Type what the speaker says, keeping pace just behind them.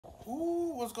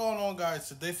what's going on, guys?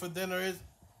 Today for dinner is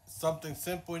something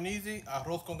simple and easy.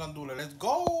 Arroz con gandules. Let's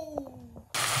go!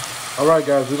 Alright,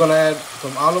 guys, we're gonna add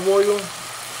some olive oil,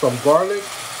 some garlic,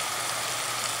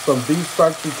 some beef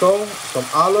salchichon, some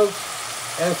olives,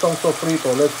 and some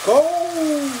sofrito. Let's go!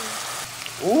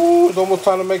 Ooh, it's almost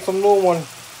time to make some new one.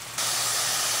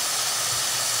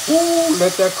 Ooh,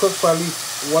 let that cook for at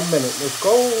least 1 minute. Let's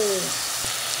go!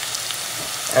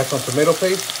 Add some tomato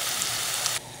paste,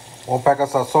 1 pack of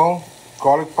sazon,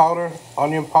 garlic powder,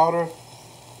 onion powder,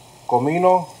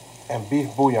 comino, and beef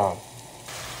bouillon.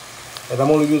 And I'm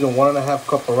only using 1.5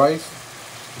 cup of rice.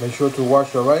 Make sure to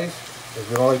wash your rice. If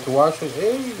you don't like to wash it,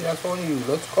 hey, that's on you.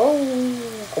 Let's go.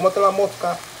 Cómete la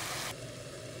mosca.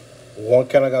 1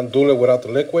 can of gandules without the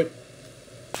liquid.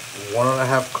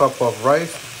 1.5 cup of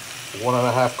rice.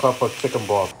 1.5 cup of chicken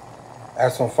broth.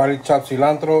 Add some finely chopped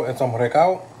cilantro and some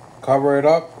recao. Cover it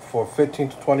up for 15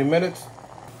 to 20 minutes.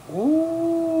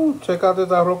 Ooh, check out this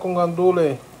arroz con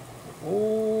gandules.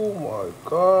 Oh my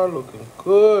God, looking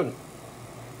good.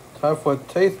 Time for a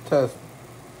taste test.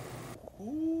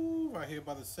 Ooh, right here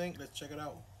by the sink. Let's check it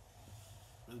out.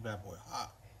 This bad boy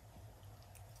hot.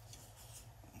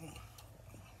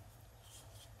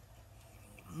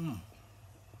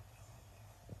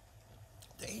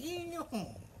 Damn.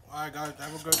 All right, guys,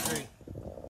 have a good day.